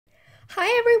Hi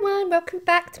everyone, welcome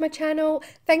back to my channel.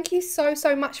 Thank you so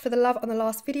much for the love on the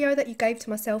last video that you gave to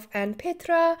myself and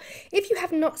Petra. If you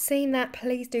have not seen that,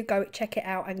 please do go check it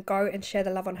out and go and share the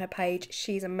love on her page.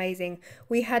 She's amazing.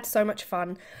 We had so much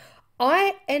fun.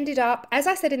 I ended up, as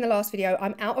I said in the last video,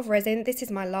 I'm out of resin. This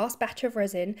is my last batch of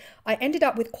resin. I ended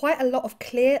up with quite a lot of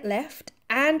clear left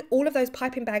and all of those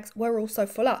piping bags were also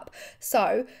full up.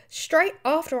 So straight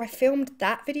after I filmed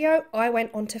that video, I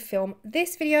went on to film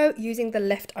this video using the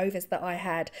leftovers that I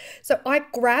had. So I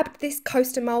grabbed this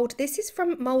coaster mold. This is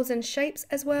from Moulds and Shapes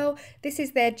as well. This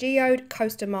is their Geode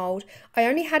coaster mold. I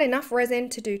only had enough resin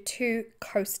to do 2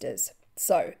 coasters.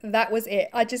 So that was it.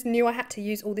 I just knew I had to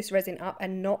use all this resin up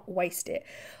and not waste it.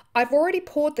 I've already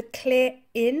poured the clear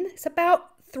in. It's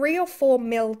about 3 or 4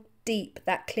 mil deep,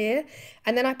 that clear.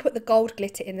 And then I put the gold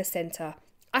glitter in the center.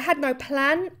 I had no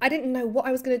plan. I didn't know what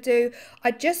I was going to do. I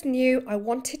just knew I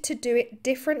wanted to do it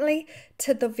differently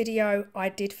to the video I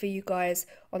did for you guys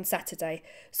on Saturday.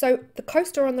 So the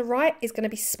coaster on the right is going to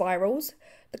be spirals.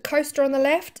 The coaster on the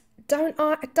left, I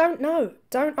don't know.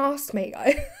 Don't ask me.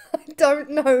 I don't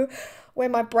know where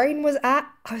my brain was at.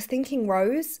 I was thinking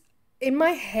rose. In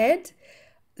my head,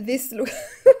 this looks...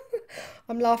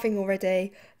 I'm laughing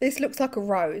already. This looks like a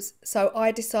rose. So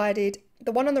I decided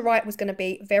the one on the right was going to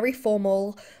be very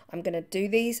formal. I'm going to do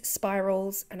these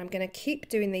spirals and I'm going to keep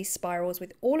doing these spirals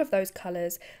with all of those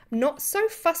colours. I'm not so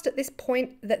fussed at this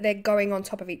point that they're going on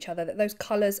top of each other, that those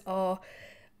colours are...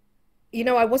 You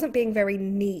know, I wasn't being very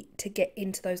neat to get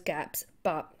into those gaps,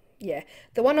 but yeah.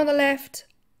 The one on the left,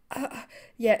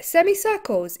 yeah,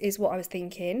 semicircles is what I was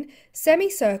thinking.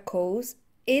 Semicircles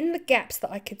in the gaps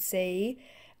that I could see.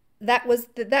 That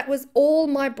was all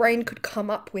my brain could come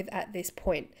up with at this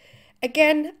point.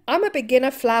 Again, I'm a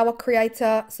beginner flower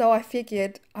creator, so I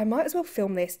figured I might as well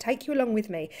film this, take you along with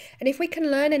me. And if we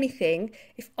can learn anything,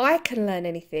 if I can learn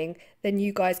anything, then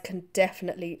you guys can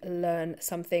definitely learn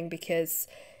something because...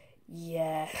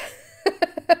 yeah.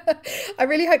 I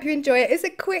really hope you enjoy it. It's a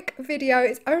quick video.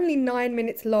 It's only 9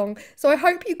 minutes long. So I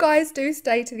hope you guys do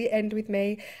stay to the end with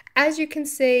me. As you can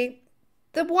see,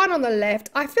 the one on the left,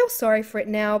 I feel sorry for it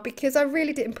now because I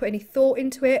really didn't put any thought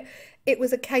into it. It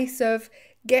was a case of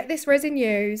get this resin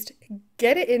used,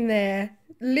 get it in there,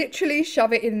 literally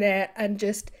shove it in there and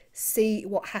just see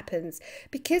what happens.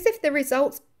 Because if the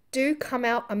results do come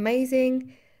out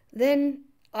amazing, then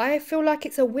I feel like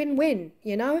it's a win-win,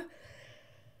 you know?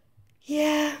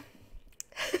 Yeah.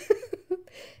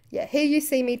 Yeah, here you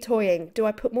see me toying. Do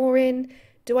I put more in?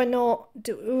 Do I not?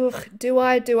 Do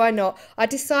I not? I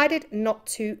decided not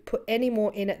to put any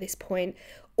more in at this point.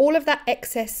 All of that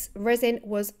excess resin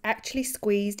was actually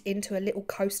squeezed into a little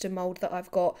coaster mold that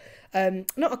I've got.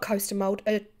 Not a coaster mold,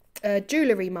 a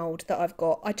jewellery mold that I've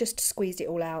got. I just squeezed it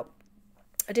all out.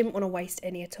 I didn't want to waste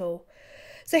any at all.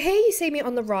 So here you see me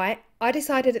on the right. I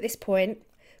decided at this point,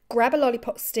 grab a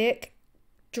lollipop stick,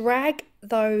 drag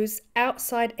those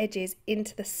outside edges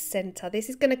into the center. This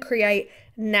is going to create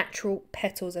natural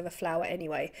petals of a flower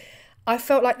anyway. I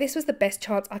felt like this was the best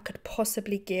chance I could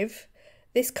possibly give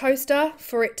this coaster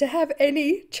for it to have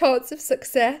any chance of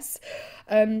success,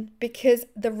 because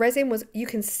the resin was, you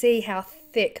can see how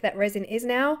thick that resin is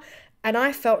now. And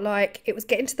I felt like it was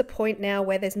getting to the point now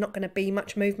where there's not going to be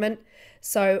much movement.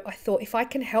 So I thought if I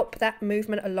can help that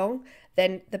movement along,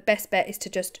 then the best bet is to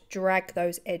just drag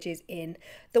those edges in.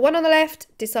 The one on the left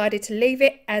decided to leave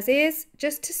it as is,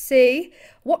 just to see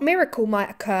what miracle might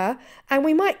occur, and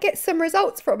we might get some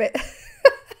results from it.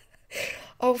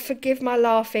 Oh, forgive my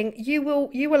laughing. You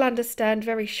will understand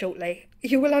very shortly.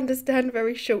 You will understand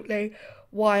very shortly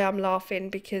why I'm laughing,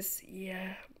 because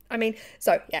yeah. I mean,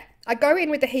 so yeah, I go in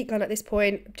with the heat gun at this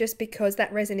point just because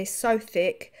that resin is so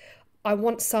thick. I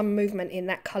want some movement in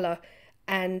that colour,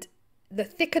 and the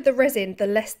thicker the resin, the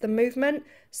less the movement.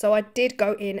 So I did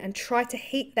go in and try to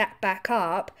heat that back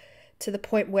up to the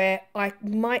point where I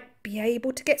might be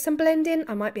able to get some blending.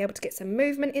 I might be able to get some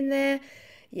movement in there.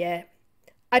 Yeah.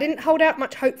 I didn't hold out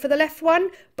much hope for the left one,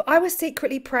 but I was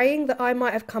secretly praying that I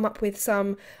might have come up with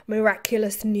some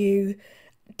miraculous new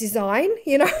design,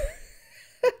 you know.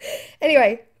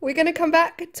 Anyway, we're going to come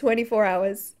back 24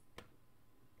 hours.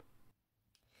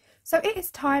 So it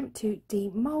is time to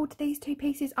demold these 2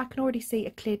 pieces. I can already see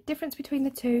a clear difference between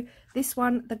the 2. This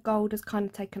one, the gold has kind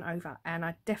of taken over, and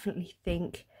I definitely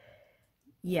think,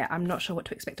 yeah, I'm not sure what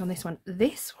to expect on this one.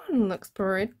 This one looks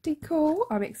pretty cool.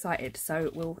 I'm excited.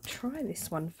 So we'll try this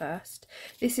one first.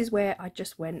 This is where I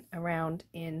just went around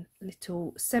in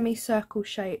little semicircle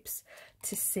shapes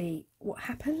to see what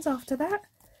happens after that.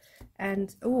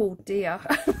 And oh dear.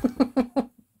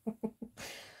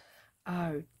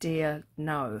 Oh dear,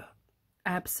 no.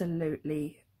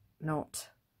 Absolutely not.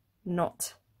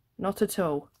 not at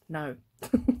all, no.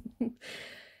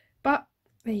 But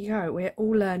there you go, we're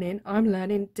all learning. I'm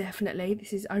learning, definitely.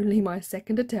 This is only my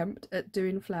second attempt at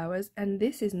doing flowers, and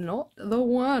this is not the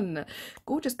one.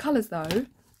 Gorgeous colours though.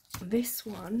 This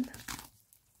one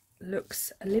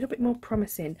looks a little bit more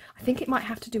promising. I think it might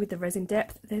have to do with the resin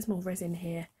depth. There's more resin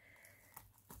here.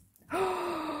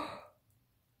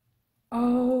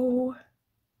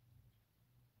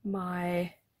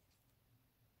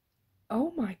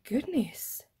 Oh my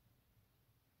goodness.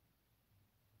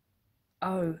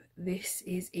 Oh, this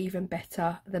is even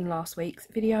better than last week's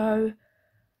video.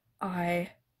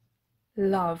 I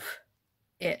love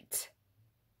it.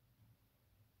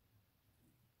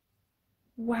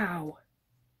 Wow.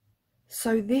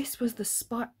 So this was the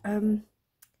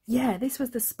this was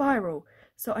the spiral.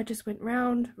 So I just went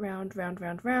round, round, round,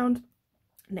 round, round.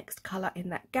 Next colour in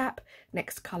that gap,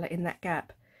 next colour in that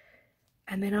gap.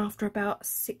 And then after about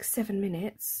 6-7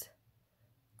 minutes,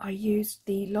 I used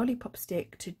the lollipop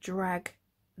stick to drag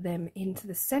them into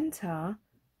the centre,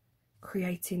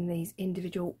 creating these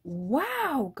individual...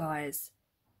 Wow, guys!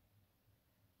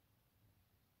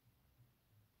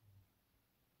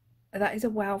 That is a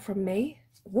wow from me.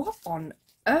 What on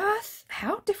earth?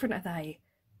 How different are they?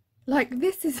 Like,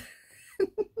 this is...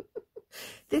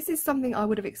 This is something I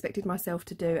would have expected myself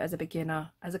to do as a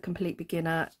beginner, as a complete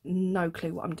beginner. No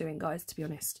clue what I'm doing, guys, to be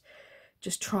honest.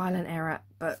 Just trial and error.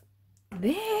 But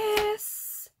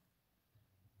this...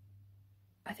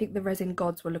 I think the resin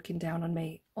gods were looking down on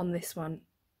me on this one.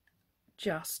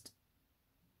 Just...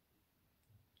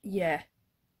 yeah.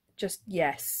 Just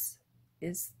yes.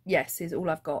 Yes is all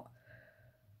I've got.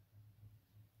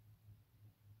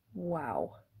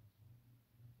 Wow.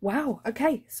 Wow,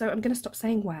 okay, so I'm going to stop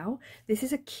saying wow. This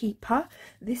is a keeper.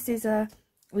 This is a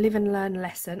live and learn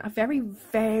lesson. I very,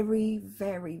 very,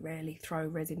 very rarely throw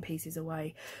resin pieces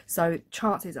away. So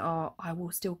chances are I will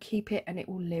still keep it and it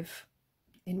will live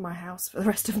in my house for the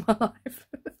rest of my life.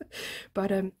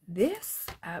 But this,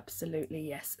 absolutely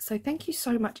yes. So thank you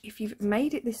so much. If you've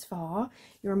made it this far,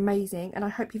 you're amazing, and I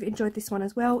hope you've enjoyed this one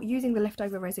as well. Using the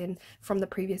leftover resin from the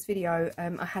previous video,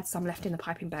 I had some left in the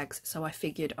piping bags, so I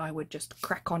figured I would just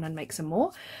crack on and make some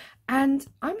more, and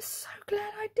I'm so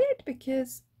glad I did,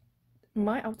 because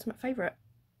my ultimate favourite,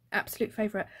 absolute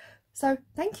favourite. So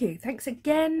thank you, thanks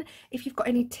again. If you've got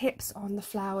any tips on the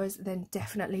flowers, then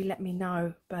definitely let me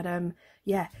know. But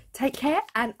yeah, take care,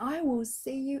 and I will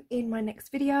see you in my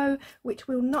next video, which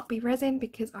will not be resin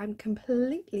because I'm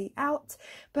completely out.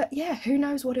 But yeah, who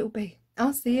knows what it will be.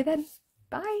 I'll see you then.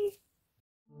 Bye.